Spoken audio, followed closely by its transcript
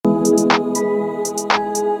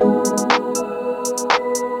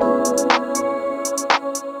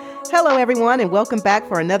everyone, and welcome back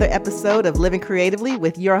for another episode of Living Creatively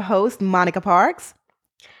with your host, Monica Parks,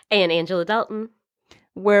 and Angela Dalton,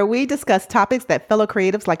 where we discuss topics that fellow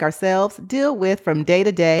creatives like ourselves deal with from day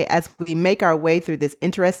to day as we make our way through this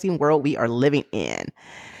interesting world we are living in.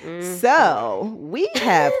 Mm-hmm. So we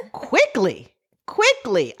have quickly,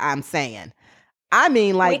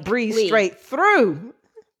 breezed straight through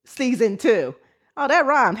season 2. Oh, that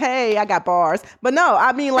rhymed. Hey, I got bars. But no,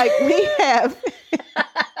 I mean, like, we have...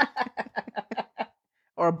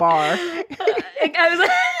 or bar. I was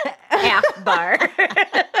half bar.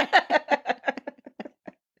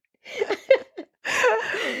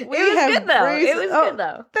 It was good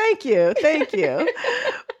though. Thank you.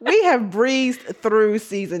 We have breezed through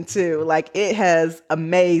season 2. Like, it has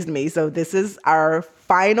amazed me. So this is our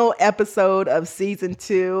final episode of season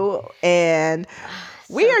 2. And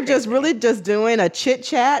we are just doing a chit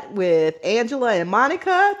chat with Angela and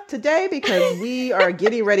Monica today because we are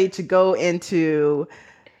getting ready to go into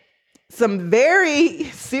some very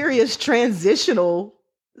serious transitional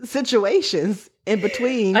situations in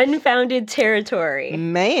between. Unfounded territory.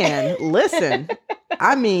 Man, listen,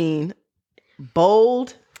 I mean,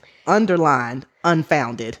 bold, underlined,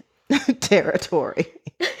 unfounded territory.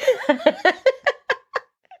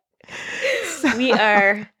 We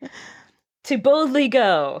are to boldly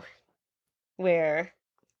go where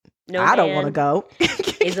no I don't want to go.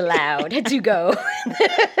 Is allowed to go.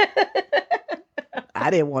 I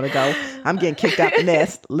didn't want to go. I'm getting kicked out the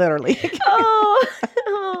nest, literally.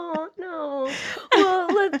 Oh, no. Well,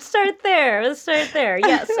 let's start there.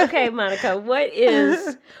 Yes. Okay, Monica. What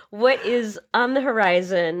is on the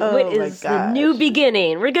horizon? What is the new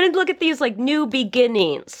beginning? We're going to look at these like new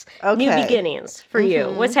beginnings. Okay. New beginnings for you.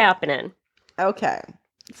 What's happening? Okay.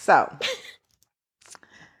 So,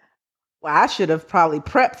 well, I should have probably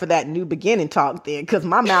prepped for that new beginning talk then, because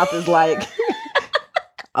my mouth is like...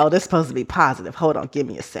 Oh, this is supposed to be positive. Hold on, give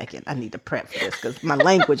me a second. I need to prep for this because my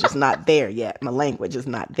language is not there yet.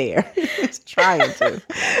 It's trying to.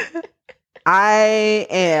 I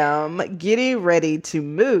am getting ready to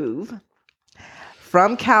move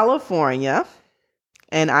from California,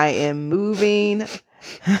 and I am moving.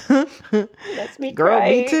 That's me, girl.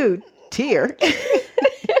 Crying. Me too. Tear.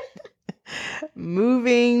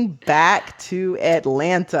 Moving back to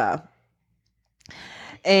Atlanta,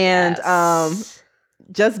 and yes.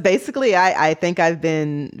 Just basically, I think I've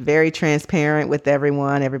been very transparent with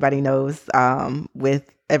everyone. Everybody knows with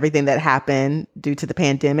everything that happened due to the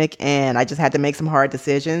pandemic. And I just had to make some hard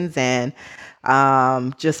decisions and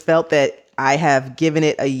just felt that I have given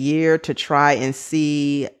it a year to try and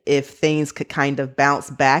see if things could kind of bounce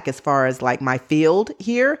back as far as like my field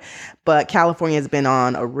here. But California has been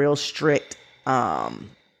on a real strict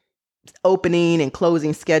opening and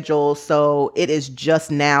closing schedule. So it is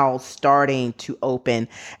just now starting to open.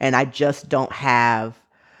 And I just don't have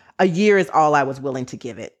a year is all I was willing to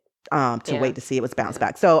give it to wait to see it was bounce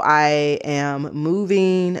back. So I am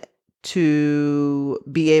moving to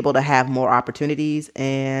be able to have more opportunities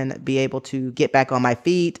and be able to get back on my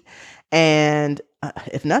feet. And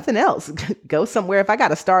if nothing else, go somewhere. If I got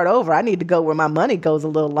to start over, I need to go where my money goes a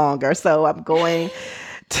little longer. So I'm going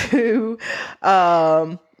to...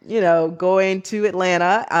 going to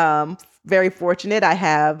Atlanta. Very fortunate. I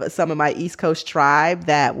have some of my East Coast tribe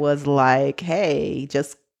that was like, hey,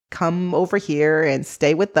 just come over here and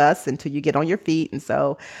stay with us until you get on your feet. And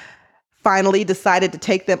so finally decided to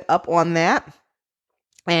take them up on that.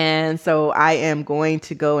 And so I am going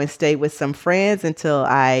to go and stay with some friends until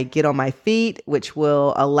I get on my feet, which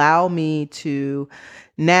will allow me to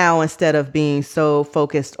now, instead of being so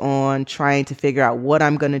focused on trying to figure out what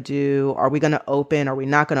I'm going to do, are we going to open? Are we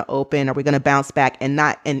not going to open? Are we going to bounce back and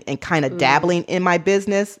kind of dabbling in my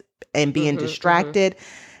business and being distracted?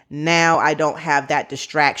 Now I don't have that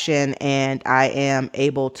distraction and I am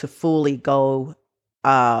able to fully go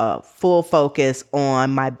full focus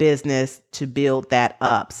on my business to build that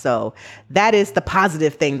up. So that is the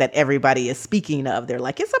positive thing that everybody is speaking of. They're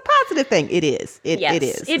like, it's a positive thing. It is. It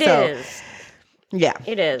is. Yeah,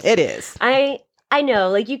 it is. It is. I know,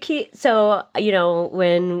 like you keep, so,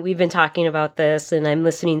 when we've been talking about this and I'm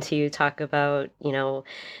listening to you talk about,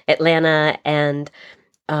 Atlanta and,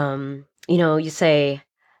 you say,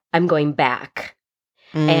 I'm going back.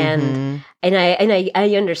 And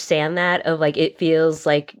I understand that of like, it feels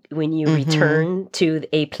like when you return to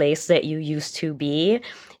a place that you used to be,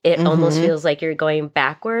 it almost feels like you're going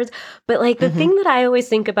backwards. But like the thing that I always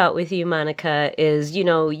think about with you, Monica, is,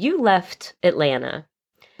 you left Atlanta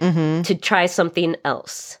to try something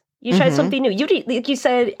else. You tried something new. Like you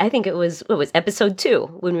said, I think it was, what was episode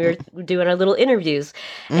 2 when we were doing our little interviews,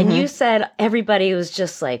 and you said everybody was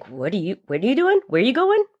just like, what are you doing? Where are you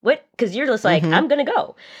going? What? Because you're just like, I'm gonna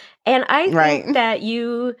go. And I think that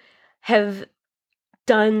you have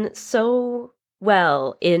done so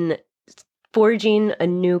well in forging a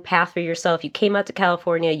new path for yourself. You came out to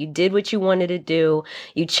California, you did what you wanted to do,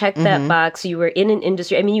 you checked that box, you were in an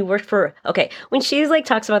industry. I mean, you worked for, okay, when she's like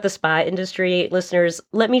talks about the spa industry, listeners,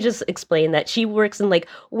 let me just explain that she works in like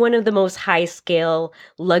one of the most high scale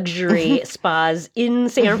luxury spas in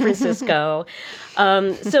San Francisco.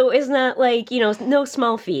 So it's not like, no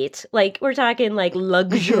small feat. Like we're talking like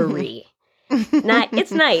luxury.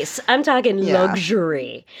 It's nice. I'm talking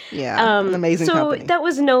luxury. Yeah, an amazing company. So that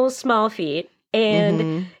was no small feat.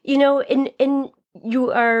 And, and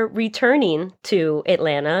you are returning to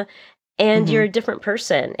Atlanta and you're a different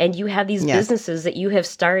person and you have these businesses that you have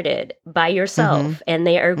started by yourself and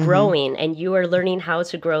they are growing and you are learning how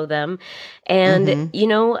to grow them. And,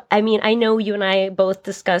 I mean, I know you and I both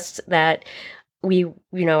discussed that we,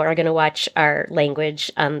 are going to watch our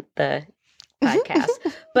language on the podcast,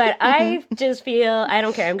 but I just feel I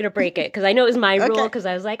don't care. I'm gonna break it because I know it was my rule because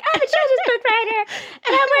I was like, I'm a children's book writer and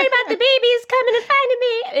I'm worried about the babies coming and finding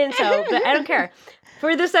me, and so but I don't care.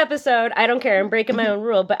 For this episode, I don't care. I'm breaking my own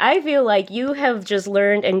rule, but I feel like you have just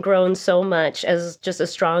learned and grown so much as just a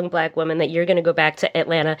strong Black woman that you're gonna go back to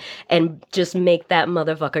Atlanta and just make that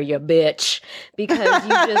motherfucker your bitch because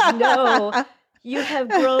you just know. You have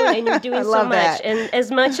grown and you're doing so much. That. And as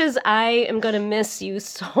much as I am going to miss you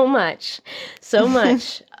so much,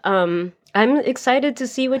 I'm excited to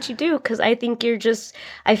see what you do because I think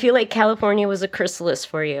I feel like California was a chrysalis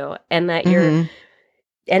for you and that and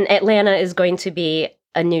Atlanta is going to be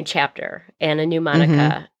a new chapter and a new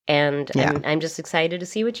Monica. And I'm just excited to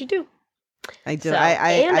see what you do. I do. So,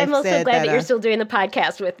 I'm also glad that you're still doing the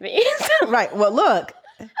podcast with me. Right. Well, look.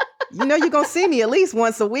 You're gonna see me at least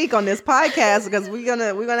once a week on this podcast because we're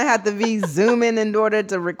gonna have to be zooming in order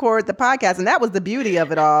to record the podcast, and that was the beauty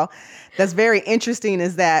of it all. That's very interesting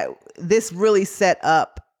is that this really set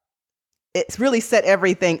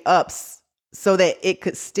everything up so that it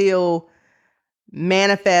could still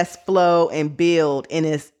manifest, flow, and build in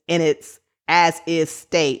its as is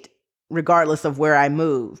state, regardless of where I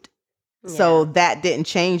moved. Yeah. So that didn't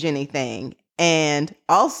change anything. And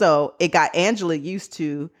also, it got Angela used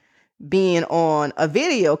to being on a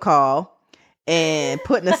video call and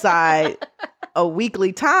putting aside a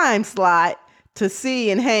weekly time slot to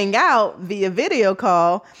see and hang out via video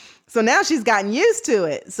call. So now she's gotten used to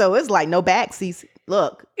it. So it's like no backseats.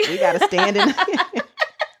 Look, we got to stand in.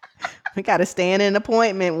 We got to stand in an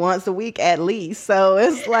appointment once a week at least. So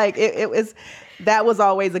it's like that was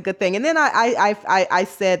always a good thing. And then I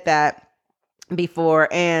said that before.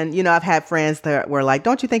 And, I've had friends that were like,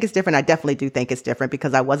 don't you think it's different? I definitely do think it's different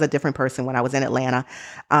because I was a different person when I was in Atlanta.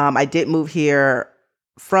 I did move here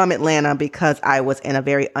from Atlanta because I was in a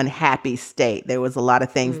very unhappy state. There was a lot of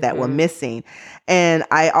things that were missing. And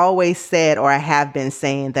I always said, or I have been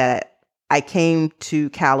saying that I came to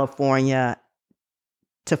California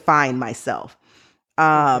to find myself.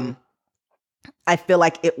 I feel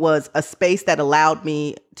like it was a space that allowed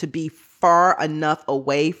me to be far enough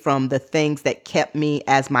away from the things that kept me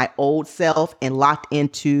as my old self and locked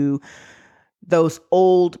into those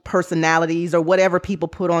old personalities or whatever people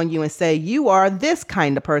put on you and say, you are this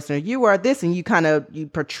kind of person, or you are this, and you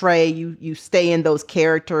portray, you stay in those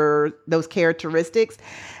characteristics.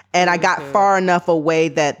 And I got far enough away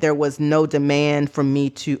that there was no demand for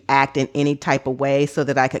me to act in any type of way so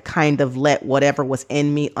that I could kind of let whatever was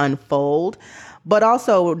in me unfold. But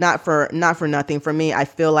also not for nothing for me. I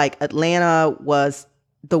feel like Atlanta was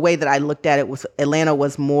the way that I looked at it was Atlanta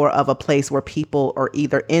was more of a place where people are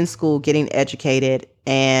either in school getting educated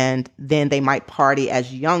and then they might party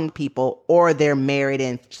as young people or they're married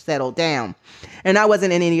and settled down. And I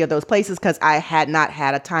wasn't in any of those places because I had not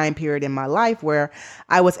had a time period in my life where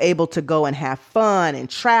I was able to go and have fun and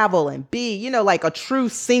travel and be, like a true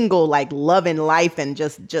single, like loving life and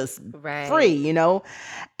just free,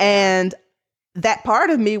 And that part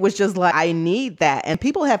of me was just like, I need that. And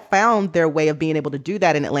people have found their way of being able to do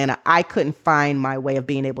that in Atlanta. I couldn't find my way of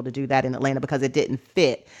being able to do that in Atlanta because it didn't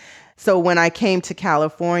fit. So when I came to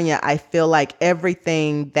California, I feel like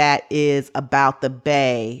everything that is about the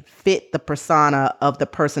Bay fit the persona of the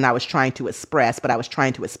person I was trying to express, but I was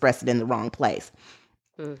trying to express it in the wrong place.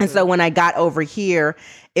 And so when I got over here,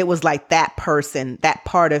 it was like that person, that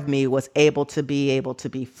part of me was able to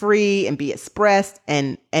be free and be expressed.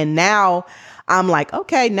 And now I'm like,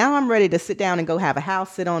 okay, now I'm ready to sit down and go have a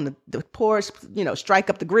house, sit on the porch,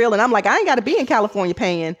 strike up the grill. And I'm like, I ain't got to be in California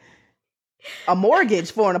paying a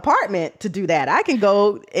mortgage for an apartment to do that. I can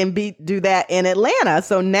go and do that in Atlanta.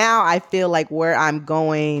 So now I feel like where I'm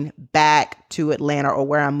going back to Atlanta, or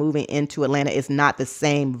where I'm moving into Atlanta, is not the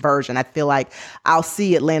same version. I feel like I'll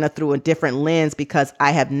see Atlanta through a different lens because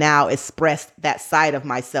I have now expressed that side of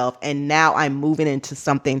myself. And now I'm moving into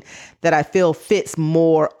something that I feel fits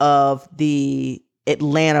more of the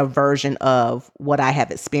Atlanta version of what I have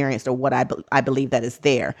experienced, or what I believe that is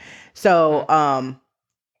there. So,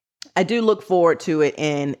 I do look forward to it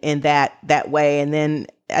in that way. And then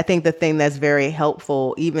I think the thing that's very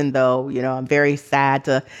helpful, even though, I'm very sad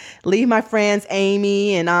to leave my friends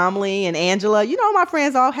Amy and Amelie and Angela. My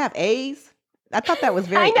friends all have A's. I thought that was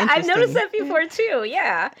very I know, I've interesting. noticed that before too.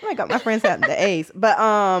 Yeah. Oh my God, my friends have the A's. But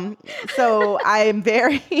so I'm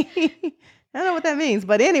very I don't know what that means.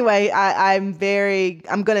 But anyway, I'm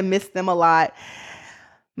gonna miss them a lot.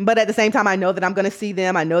 But at the same time, I know that I'm going to see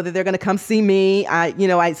them. I know that they're going to come see me.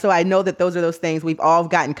 So I know that those are those things. We've all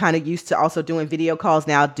gotten kind of used to also doing video calls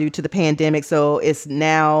now due to the pandemic. So it's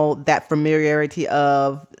now that familiarity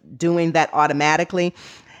of doing that automatically.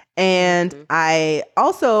 And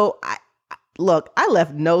look, I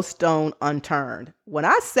left no stone unturned. When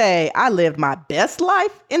I say I lived my best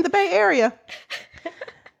life in the Bay Area,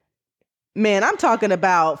 man, I'm talking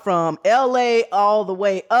about from LA all the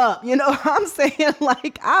way up. I'm saying,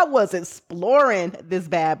 like, I was exploring this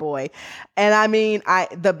bad boy. And I mean,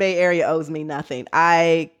 the Bay Area owes me nothing.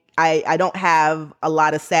 I don't have a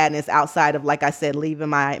lot of sadness outside of, like I said, leaving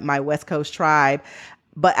my West Coast tribe.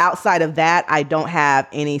 But outside of that, I don't have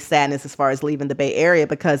any sadness as far as leaving the Bay Area,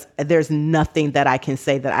 because there's nothing that I can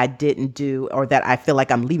say that I didn't do, or that I feel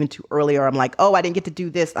like I'm leaving too early, or I'm like, oh, I didn't get to do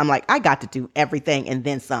this. I'm like, I got to do everything and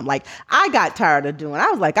then some. Like, I got tired of doing. I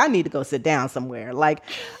was like, I need to go sit down somewhere. Like,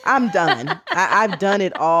 I'm done. I've done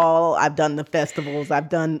it all. I've done the festivals. I've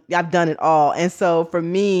done it all. And so for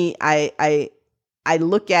me, I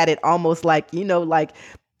look at it almost like, like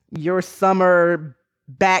your summer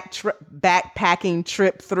backpacking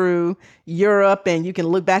trip through Europe, and you can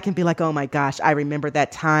look back and be like, oh my gosh, I remember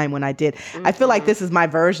that time when I did. I feel like this is my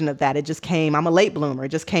version of that. It just came. I'm a late bloomer. It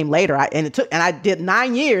just came later. And I did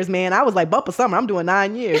 9 years, man. I was like, bumper summer, I'm doing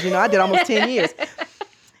 9 years. I did almost 10 years.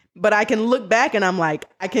 But I can look back and I'm like,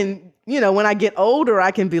 when I get older,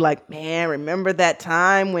 I can be like, man, remember that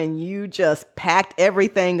time when you just packed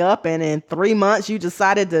everything up and in 3 months you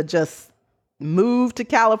decided to just moved to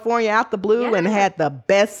California out the blue and had the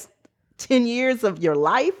best 10 years of your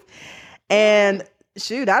life. And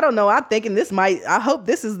shoot, I don't know. I'm thinking I hope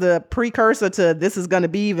this is the precursor to this is going to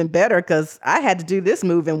be even better, because I had to do this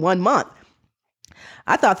move in 1 month.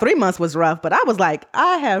 I thought 3 months was rough, but I was like,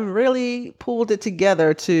 I have really pulled it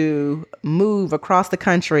together to move across the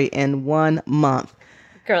country in 1 month.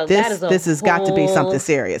 Girl, this has got to be something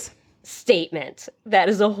serious. Statement. That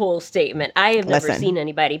is a whole statement. I have never seen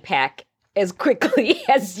anybody pack as quickly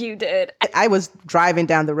as you did. I was driving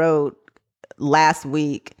down the road last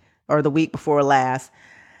week, or the week before last,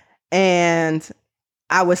 and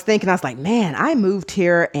I was like, man, I moved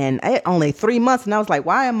here in only 3 months. And I was like,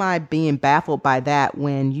 why am I being baffled by that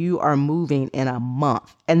when you are moving in a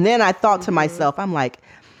month? And then I thought to myself, I'm like,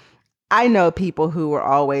 I know people who were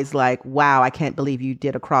always like, wow, I can't believe you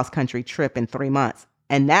did a cross-country trip in 3 months.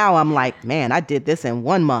 And now I'm like, man, I did this in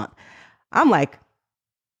 1 month. I'm like,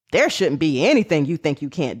 there shouldn't be anything you think you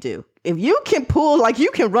can't do. If you can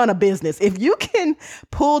you can run a business, if you can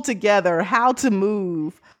pull together how to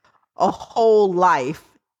move a whole life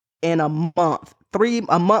in a month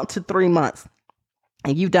to 3 months,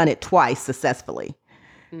 and you've done it twice successfully,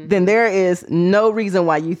 then there is no reason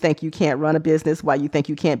why you think you can't run a business, why you think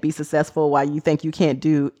you can't be successful, why you think you can't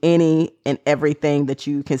do any and everything that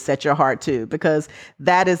you can set your heart to, because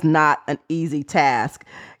that is not an easy task.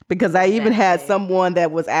 Because I even had someone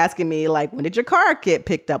that was asking me, like, when did your car get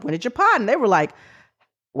picked up? When did your pod? And they were like,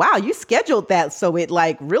 wow, you scheduled that. So it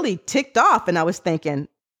like really ticked off. And I was thinking,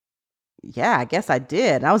 yeah, I guess I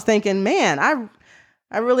did. And I was thinking, man,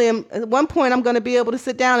 I really am. At one point, I'm going to be able to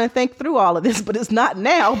sit down and think through all of this, but it's not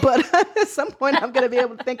now. But at some point, I'm going to be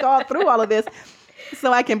able to think all through all of this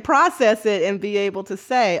so I can process it and be able to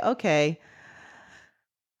say, okay,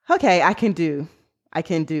 I can do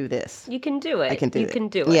this. You can do it. I can do it. You can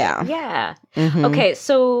do it. Yeah. Yeah. Mm-hmm. Okay,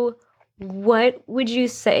 so what would you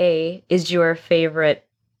say is your favorite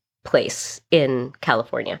place in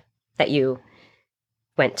California that you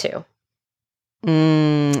went to?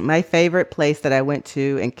 My favorite place that I went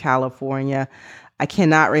to in California, I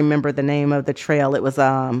cannot remember the name of the trail. It was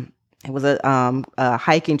a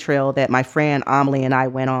hiking trail that my friend Amelie and I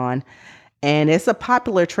went on. And it's a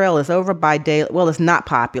popular trail. It's over by Daly. Well, it's not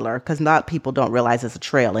popular because not people don't realize it's a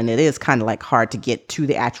trail, and it is kind of like hard to get to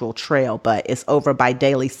the actual trail. But it's over by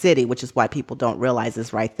Daly City, which is why people don't realize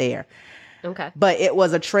it's right there. Okay. But it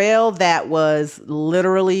was a trail that was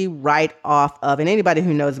literally right off of. And anybody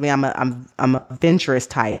who knows me, I'm a adventurous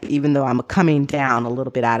type. Even though I'm coming down a little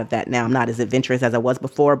bit out of that now, I'm not as adventurous as I was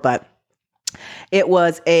before. But it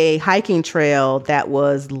was a hiking trail that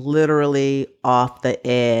was literally off the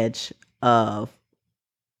edge of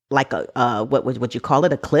like a what would you call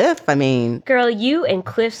it, a cliff? I mean, Girl, you and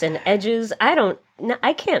cliffs and edges,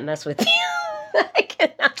 I can't mess with you. I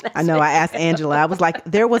cannot mess I know. with I asked you. Angela. I was like,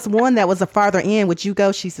 there was one that was a farther in. Would you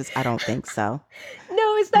go? She says, I don't think so.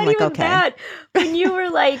 No, it's I'm not like, even okay. that. When you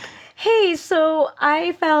were like, hey, so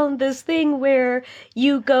I found this thing where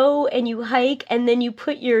you go and you hike and then you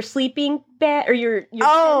put your sleeping bag or your tent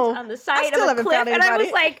Oh, on the I side still of a haven't cliff. found And I was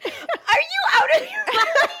anybody. like, are you out of your mind?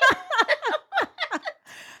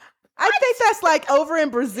 I think that's like over in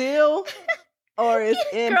Brazil, or it's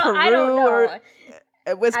in Girl, Peru, I don't or know.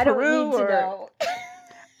 it was I don't Peru, need to or know.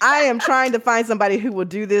 I am trying to find somebody who will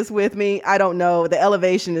do this with me. I don't know. The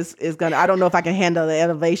elevation is gonna. I don't know if I can handle the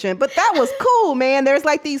elevation, but that was cool, man. There's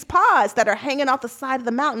like these pods that are hanging off the side of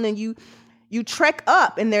the mountain, and you trek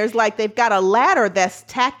up, and there's like they've got a ladder that's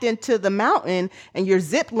tacked into the mountain, and your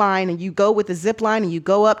zip line, and you go with the zip line, and you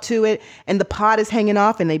go up to it, and the pod is hanging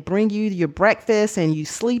off, and they bring you your breakfast, and you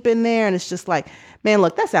sleep in there, and it's just like, man,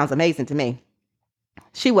 look, that sounds amazing to me.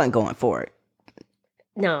 She wasn't going for it.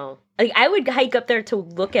 No. Like I would hike up there to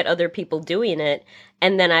look at other people doing it,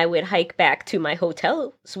 and then I would hike back to my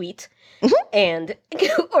hotel suite and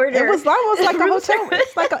order. It was almost like a room hotel.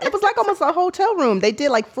 service. It was like almost a hotel room. They did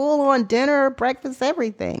like full on dinner, breakfast,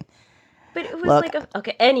 everything. But it was Look, like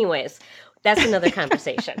okay. Anyways, that's another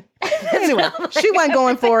conversation. anyway, she wasn't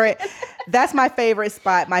going for it. That's my favorite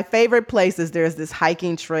spot. My favorite place is there's this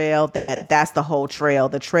hiking trail that's the whole trail.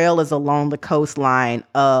 The trail is along the coastline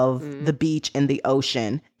of the beach and the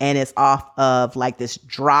ocean, and it's off of like this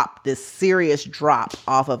serious drop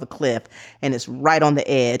off of a cliff, and it's right on the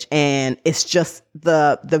edge, and it's just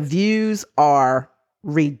the views are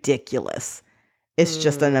ridiculous. It's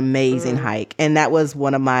just an amazing hike, and that was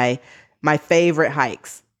one of my favorite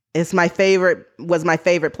hikes. Was my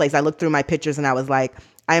favorite place. I looked through my pictures and I was like,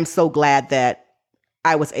 I am so glad that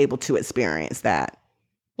I was able to experience that.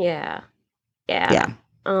 Yeah. Yeah.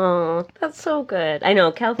 Oh, that's so good. I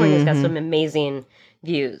know California's got some amazing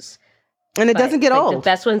views. And it doesn't get like, old. The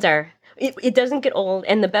best ones are it doesn't get old,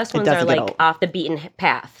 and the best ones are doesn't get like old. off the beaten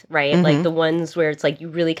path, right? Like the ones where it's like you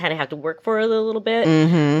really kind of have to work for it a little bit,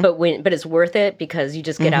 but it's worth it because you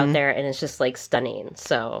just get out there and it's just like stunning.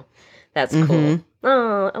 So that's cool.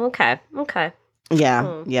 Oh, okay.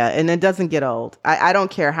 Yeah. Yeah. And it doesn't get old. I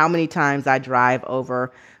don't care how many times I drive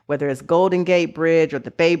over, whether it's Golden Gate Bridge or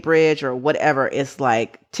the Bay Bridge or whatever. It's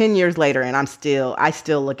like 10 years later and I still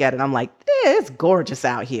look at it. I'm like, it's gorgeous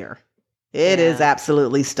out here. It is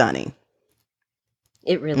absolutely stunning.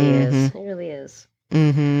 It really is. It really is.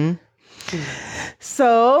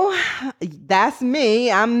 So that's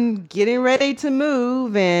me. I'm getting ready to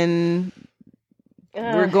move, and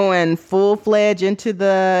we're going full-fledged into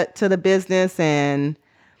the business, and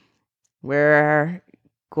we're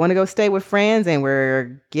going to go stay with friends, and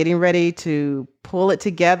we're getting ready to pull it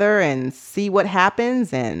together and see what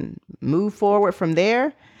happens and move forward from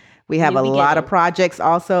there. We have a lot of projects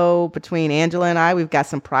also between Angela and I. We've got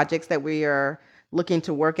some projects that we are looking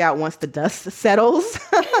to work out once the dust settles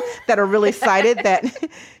that are really excited that,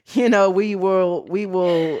 we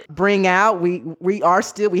will bring out. We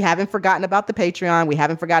haven't forgotten about the Patreon. We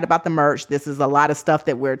haven't forgotten about the merch. This is a lot of stuff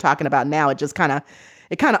that we're talking about now. It just kind of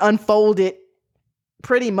unfolded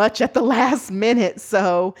pretty much at the last minute.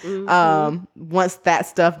 So once that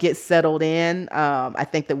stuff gets settled in, I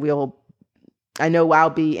think that I know I'll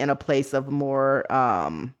be in a place of more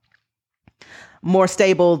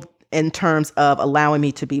stable in terms of allowing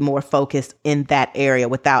me to be more focused in that area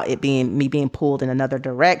without it being me being pulled in another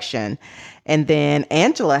direction. And then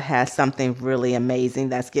Angela has something really amazing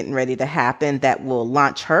that's getting ready to happen that will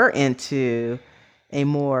launch her into a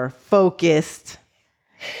more focused,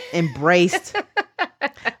 embraced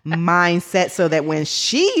mindset, so that when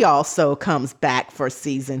she also comes back for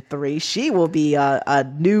season 3, she will be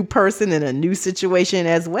a new person in a new situation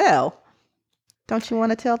as well. Don't you want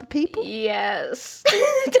to tell the people? Yes.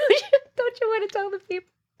 Don't you want to tell the people?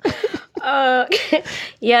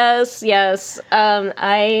 Yes.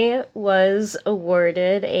 I was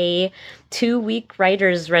awarded a 2-week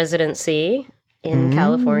writer's residency in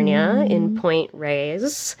California in Point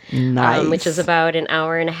Reyes, Nice. which is about an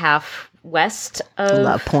hour and a half west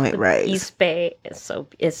Love of Point the Rays. East Bay. It's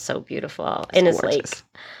so beautiful, It's and it's gorgeous. like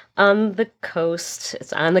on the coast.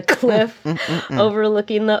 It's on the cliff,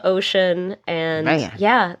 overlooking the ocean, and Man.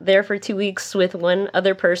 yeah, there for 2 weeks with one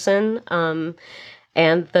other person.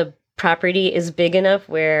 And the property is big enough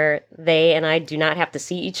where they and I do not have to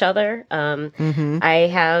see each other. I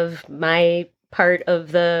have my part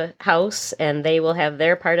of the house and they will have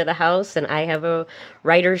their part of the house, and I have a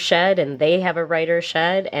writer's shed and they have a writer's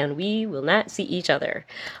shed, and we will not see each other.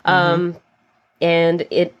 And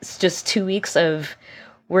it's just 2 weeks of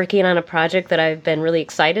working on a project that I've been really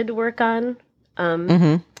excited to work on,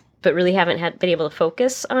 but really haven't been able to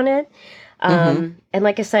focus on it. And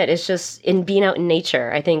like I said, it's just in being out in nature.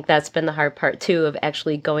 I think that's been the hard part too, of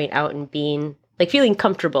actually going out and being like feeling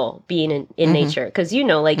comfortable being in nature. Cause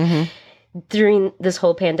like during this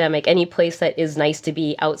whole pandemic, any place that is nice to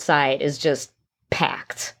be outside is just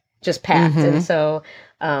packed. And so,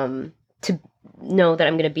 to know that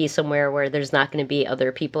I'm going to be somewhere where there's not going to be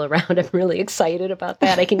other people around, I'm really excited about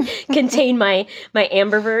that. I can contain my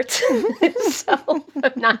ambivert self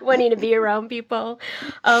of not wanting to be around people.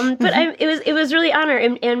 But it was really honor,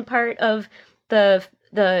 and part of the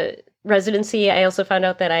residency, I also found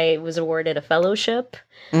out that I was awarded a fellowship.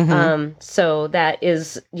 So that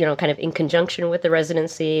is, kind of in conjunction with the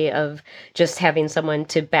residency of just having someone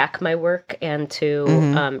to back my work and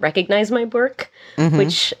to recognize my work,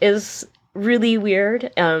 which is really weird.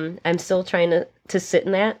 I'm still trying to sit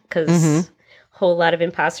in that because whole lot of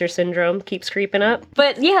imposter syndrome keeps creeping up.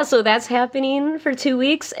 But yeah, so that's happening for 2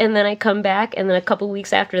 weeks, and then I come back, and then a couple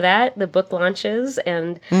weeks after that, the book launches,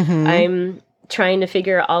 and I'm trying to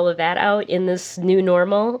figure all of that out in this new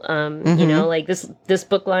normal. Like this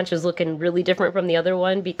book launch is looking really different from the other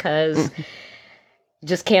one because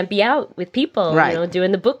just can't be out with people,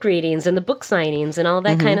 doing the book readings and the book signings and all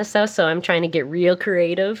that kind of stuff. So I'm trying to get real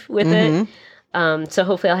creative with it. So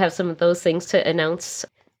hopefully I'll have some of those things to announce.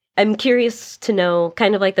 I'm curious to know,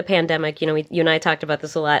 kind of like the pandemic, you and I talked about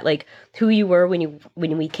this a lot, like who you were when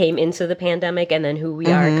we came into the pandemic, and then who we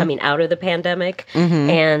are coming out of the pandemic.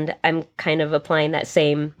 And I'm kind of applying that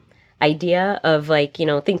same idea of like,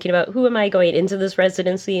 thinking about who am I going into this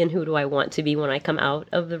residency and who do I want to be when I come out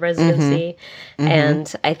of the residency.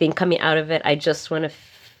 And I think coming out of it, I just want to,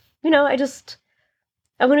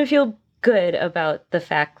 I want to feel good about the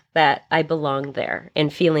fact that I belong there,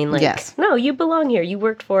 and feeling like, no, you belong here. You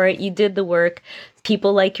worked for it. You did the work.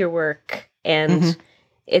 People like your work, and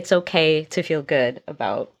it's okay to feel good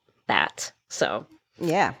about that. So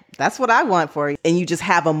yeah, that's what I want for you. And you just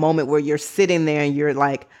have a moment where you're sitting there and you're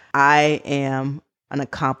like, I am an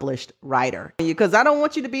accomplished writer. Because I don't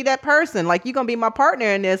want you to be that person. Like, you're going to be my partner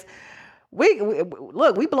in this. We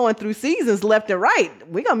blowing through seasons left and right.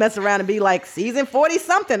 We're going to mess around and be like season 40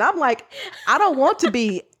 something. I'm like, I don't want to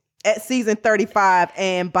be at season 35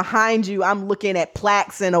 and behind you, I'm looking at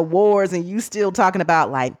plaques and awards and you still talking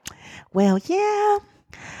about like, well, yeah,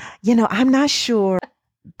 I'm not sure.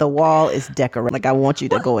 The wall is decorated. Like, I want you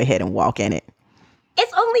to go ahead and walk in it.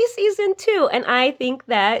 It's only season 2. And I think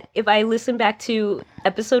that if I listen back to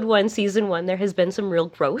episode 1, season 1, there has been some real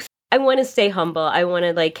growth. I want to stay humble. I want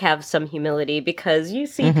to like have some humility, because you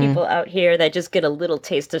see people out here that just get a little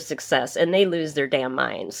taste of success and they lose their damn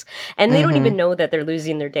minds, and they don't even know that they're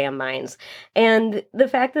losing their damn minds. And the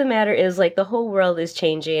fact of the matter is, like, the whole world is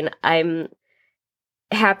changing. I'm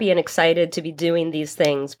happy and excited to be doing these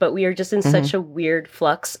things, but we are just in such a weird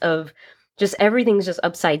flux of just everything's just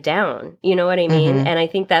upside down. You know what I mean? And I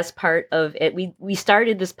think that's part of it. We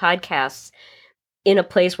started this podcast in a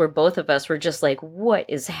place where both of us were just like, what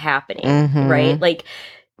is happening? Right? Like,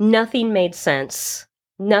 nothing made sense.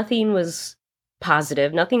 Nothing was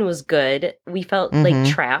positive. Nothing was good. We felt like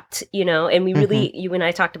trapped, and we really, you and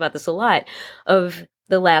I talked about this a lot, of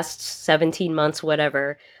the last 17 months,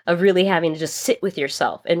 whatever, of really having to just sit with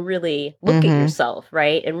yourself and really look at yourself,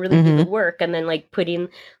 right? And really do the work. And then like putting,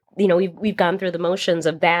 we've gone through the motions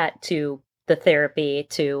of that to the therapy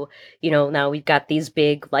to, now we've got these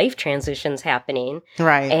big life transitions happening.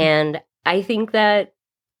 Right. And I think that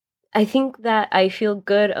I feel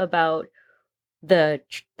good about the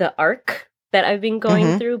arc that I've been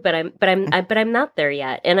going through, but I'm not there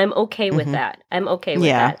yet. And I'm okay with that. I'm okay with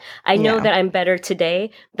that. I know that I'm better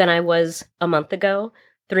today than I was a month ago,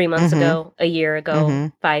 3 months ago, a year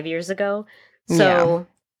ago, 5 years ago. So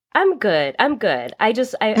I'm good. I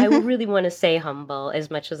really want to stay humble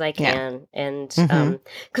as much as I can. And,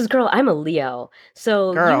 cause girl, I'm a Leo.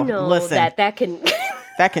 So girl, listen, that can,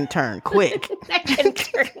 that can turn quick. That can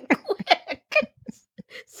turn quick.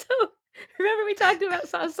 So remember we talked about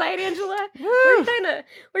Southside Angela?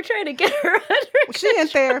 We're trying to get her under She in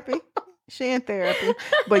therapy. She in therapy.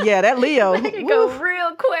 But yeah, that Leo, That could go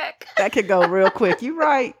real quick. That could go real quick. You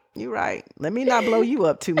right. Let me not blow you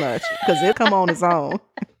up too much because it'll come on its own.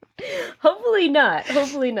 Hopefully not.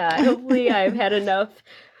 Hopefully I've had enough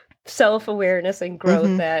self-awareness and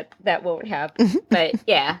growth that won't happen. But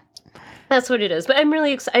yeah, that's what it is. But I'm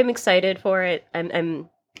really I'm excited for it. I'm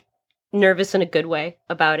nervous in a good way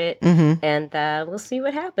about it, and we'll see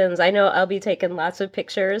what happens. I know I'll be taking lots of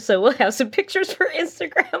pictures, so we'll have some pictures for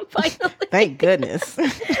Instagram finally. Thank goodness.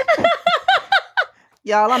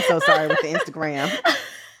 Y'all, I'm so sorry with the Instagram.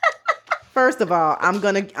 First of all, I'm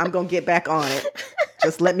gonna get back on it.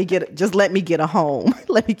 Just let me get a home.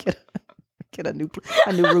 Let me get a new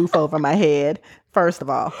roof over my head. First of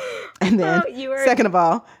all, and then second of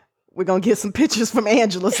all, we're gonna get some pictures from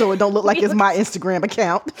Angela so it don't look like it's my Instagram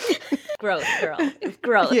account. Growth, girl. It's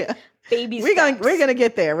growth. Yeah. Baby we're steps. gonna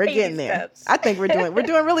get there. We're Baby getting there. steps. I think we're doing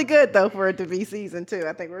really good though for it to be season 2.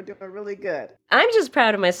 I think we're doing really good. I'm just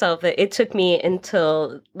proud of myself that it took me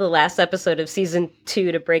until the last episode of season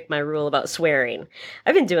 2 to break my rule about swearing.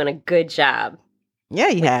 I've been doing a good job. Yeah,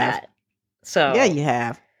 you have. That. So yeah, you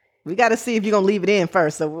have. We got to see if you're gonna leave it in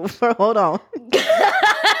first. So hold on.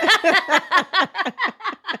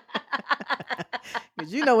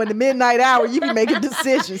 Because you know, in the midnight hour, you be making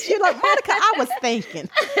decisions. You're like, Monica, I was thinking.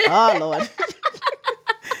 Oh, Lord.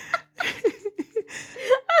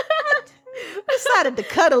 Decided to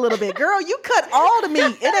cut a little bit. Girl, you cut all the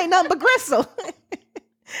meat. It ain't nothing but gristle.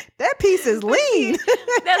 That piece is lean.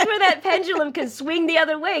 That's where that pendulum can swing the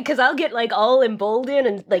other way, because I'll get like all emboldened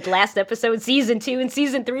and like last episode, season 2 and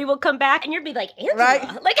season 3 will come back and you'll be like, Angela.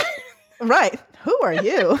 Right. Like, right. Who are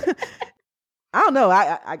you? I don't know.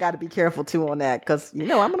 I got to be careful too on that because, you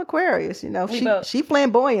know, I'm an Aquarius. You know, she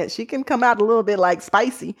flamboyant. She can come out a little bit like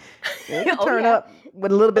spicy. It can turn up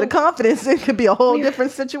with a little bit of confidence. It could be a whole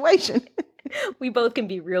different situation. We both can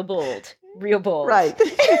be real bold. Real bold. Right.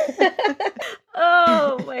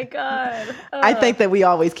 Oh, my God. I think that we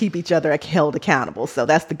always keep each other held accountable. So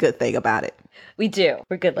that's the good thing about it. We do.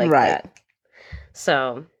 We're good like that.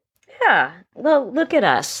 So, yeah. Well, look at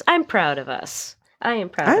us. I'm proud of us. I am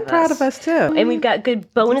proud of us. I'm proud of us too. And we've got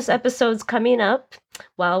good bonus episodes coming up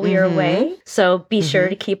while we are away. So be sure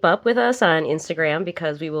to keep up with us on Instagram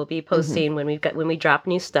because we will be posting when we drop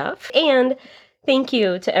new stuff. And thank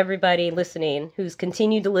you to everybody listening who's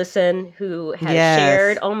continued to listen, who has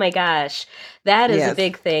shared. Oh my gosh. That is a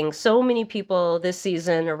big thing. So many people this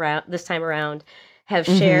time around have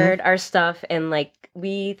shared our stuff, and like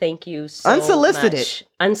we thank you so much.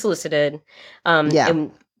 Unsolicited.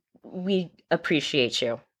 And we appreciate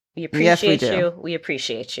you. We appreciate you. We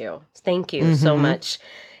appreciate you. Thank you so much.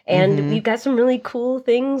 And we've got some really cool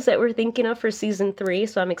things that we're thinking of for season 3.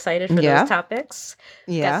 So I'm excited for those topics.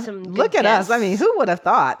 Yeah. Look at us. I mean, who would have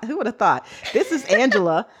thought? This is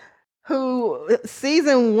Angela, who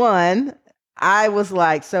season 1, I was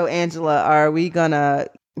like, so Angela,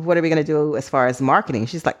 what are we gonna do as far as marketing?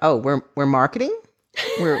 She's like, oh, we're marketing?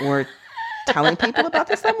 We're telling people about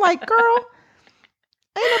this? I'm like, girl,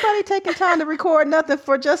 ain't nobody taking time to record nothing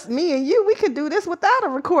for just me and you. We could do this without a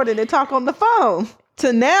recording and talk on the phone.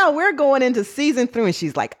 So now we're going into season 3 and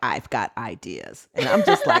she's like, I've got ideas. And I'm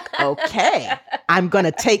just like, okay, I'm going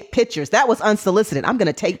to take pictures. That was unsolicited. I'm going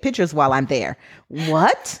to take pictures while I'm there.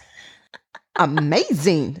 What?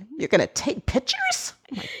 Amazing. You're going to take pictures?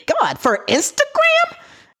 Oh my God, for Instagram?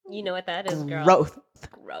 You know what that is, girl.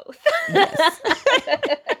 Growth. Yes.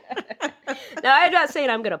 Now, I'm not saying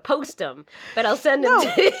I'm going to post them, but I'll send them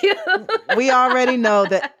to you. We already know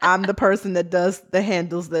that I'm the person that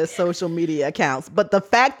handles the social media accounts. But the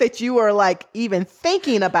fact that you are like even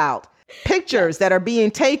thinking about pictures that are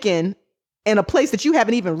being taken in a place that you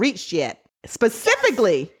haven't even reached yet,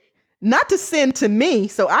 specifically, not to send to me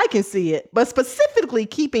so I can see it, but specifically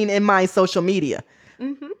keeping in mind social media.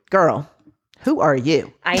 Girl, who are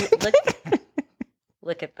you?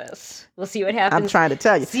 Look at this. We'll see what happens. I'm trying to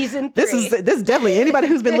tell you. Season 3. This is definitely anybody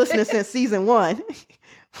who's been listening since season 1,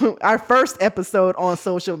 our first episode on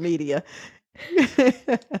social media.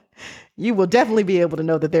 You will definitely be able to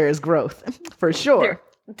know that there is growth for sure.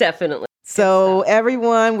 Definitely. So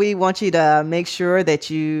everyone, we want you to make sure that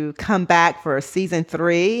you come back for season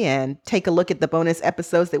 3 and take a look at the bonus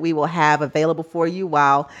episodes that we will have available for you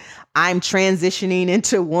while I'm transitioning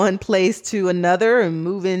into one place to another and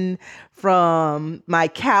moving from my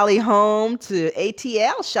Cali home to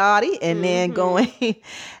ATL, Shawty, and then going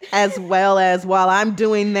as well as while I'm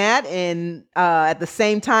doing that. And at the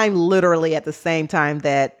same time, literally at the same time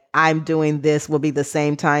that I'm doing this will be the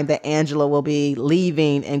same time that Angela will be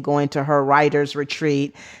leaving and going to her writer's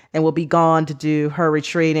retreat and will be gone to do her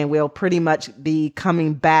retreat. And we'll pretty much be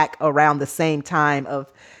coming back around the same time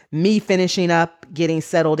of me finishing up, getting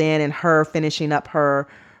settled in, and her finishing up her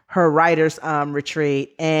writer's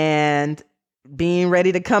retreat, and being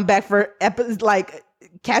ready to come back for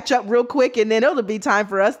catch up real quick, and then it'll be time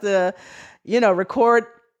for us to, record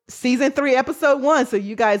season 3, episode 1. So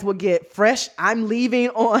you guys will get fresh. I'm leaving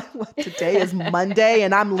on today is Monday,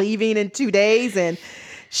 and I'm leaving in 2 days, and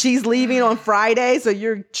she's leaving on Friday. So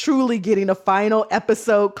you're truly getting a final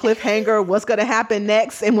episode cliffhanger. What's going to happen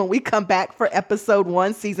next? And when we come back for episode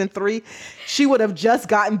 1, season 3, she would have just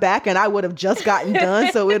gotten back and I would have just gotten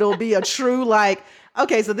done. So it'll be a true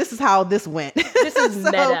okay, so this is how this went. This is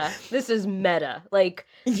meta. This is meta.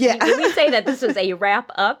 Yeah. When we say that this is a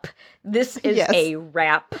wrap up, this is a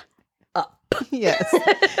wrap up. Yes.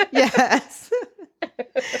 Yes.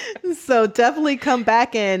 So definitely come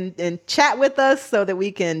back and chat with us so that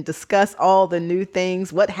we can discuss all the new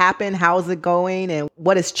things, what happened, how's it going, and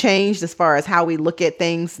what has changed as far as how we look at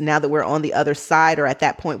things now that we're on the other side, or at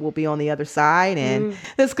that point we'll be on the other side. And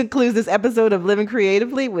this concludes this episode of Living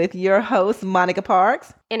Creatively with your host, Monica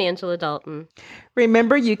Parks. And Angela Dalton.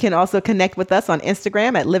 Remember, you can also connect with us on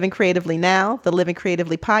Instagram at Living Creatively Now, the Living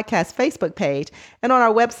Creatively Podcast Facebook page, and on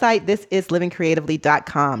our website,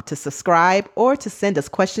 thisislivingcreatively.com, to subscribe or to send us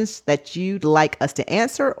questions that you'd like us to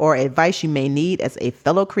answer or advice you may need as a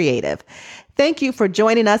fellow creative. Thank you for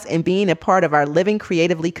joining us and being a part of our Living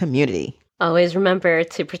Creatively community. Always remember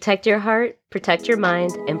to protect your heart, protect your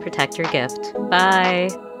mind, and protect your gift. Bye.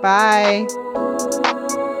 Bye.